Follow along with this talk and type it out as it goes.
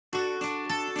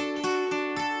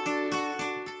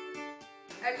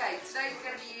Okay, today we're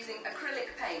going to be using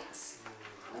acrylic paints.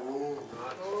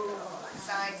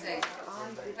 Exciting.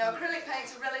 Now acrylic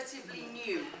paints are relatively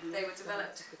new. They were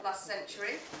developed last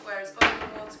century, whereas oil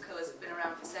and watercolours have been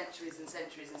around for centuries and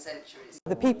centuries and centuries.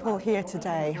 The people here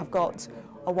today have got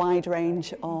a wide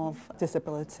range of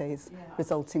disabilities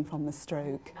resulting from the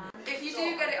stroke. If you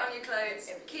do get it on your clothes,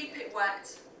 keep it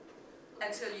wet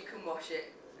until you can wash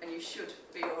it, and you should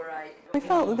be alright. We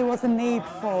felt that there was a need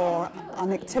for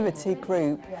an activity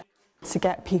group to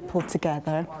get people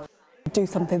together, do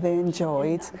something they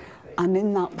enjoyed, and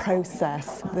in that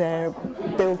process they're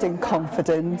building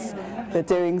confidence, they're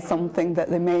doing something that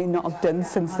they may not have done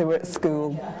since they were at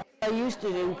school. I used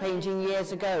to do painting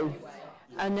years ago,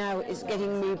 and now it's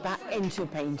getting me back into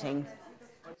painting.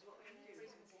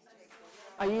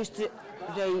 I used to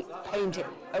do painting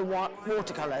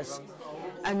watercolours,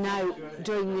 and now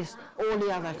doing this, all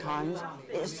the other kinds,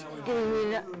 it's giving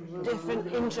me a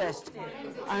different interest.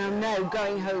 And I'm now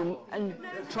going home and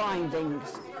trying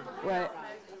things where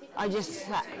I just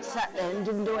sat there and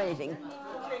didn't do anything.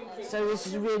 So this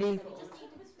is really,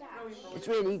 it's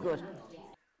really good.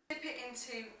 Dip it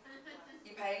into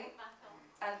your paint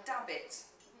and dab it,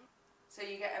 so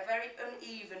you get a very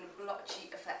uneven,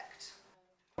 blotchy effect.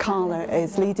 Carla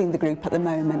is leading the group at the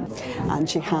moment, and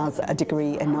she has a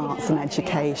degree in arts and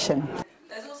education.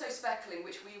 There's also speckling,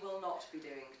 which we will not be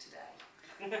doing today,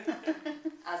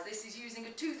 as this is using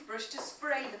a toothbrush to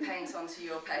spray the paint onto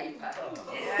your paper.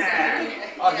 Yeah.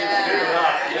 So,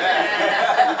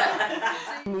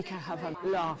 yeah. We can have a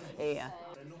laugh here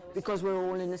because we're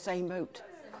all in the same boat,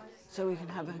 so we can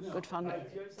have a good fun.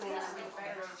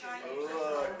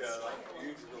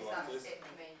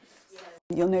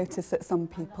 You'll notice that some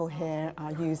people here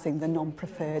are using the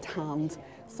non-preferred hand,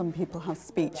 some people have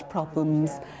speech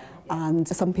problems, and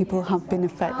some people have been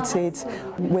affected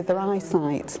with their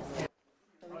eyesight.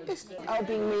 It's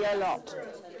helping me a lot.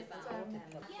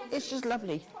 It's just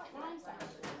lovely.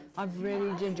 I've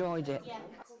really enjoyed it.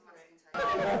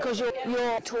 Because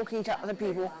you're talking to other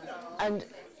people, and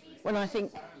when I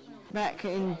think back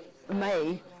in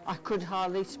May, I could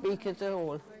hardly speak at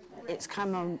all. It's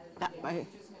come on that way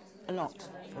a lot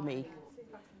for me.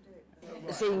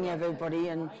 Seeing everybody,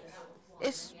 and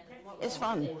it's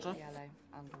fun.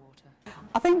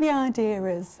 I think the idea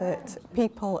is that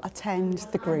people attend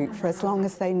the group for as long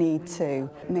as they need to.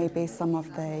 Maybe some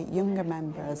of the younger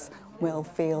members will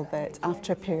feel that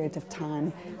after a period of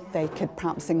time they could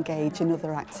perhaps engage in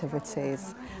other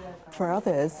activities. For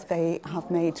others, they have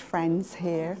made friends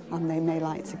here and they may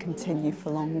like to continue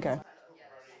for longer.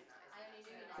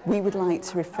 We would like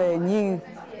to refer new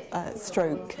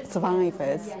stroke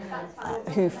survivors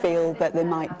who feel that they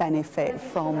might benefit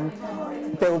from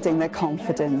building their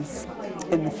confidence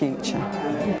in the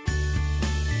future.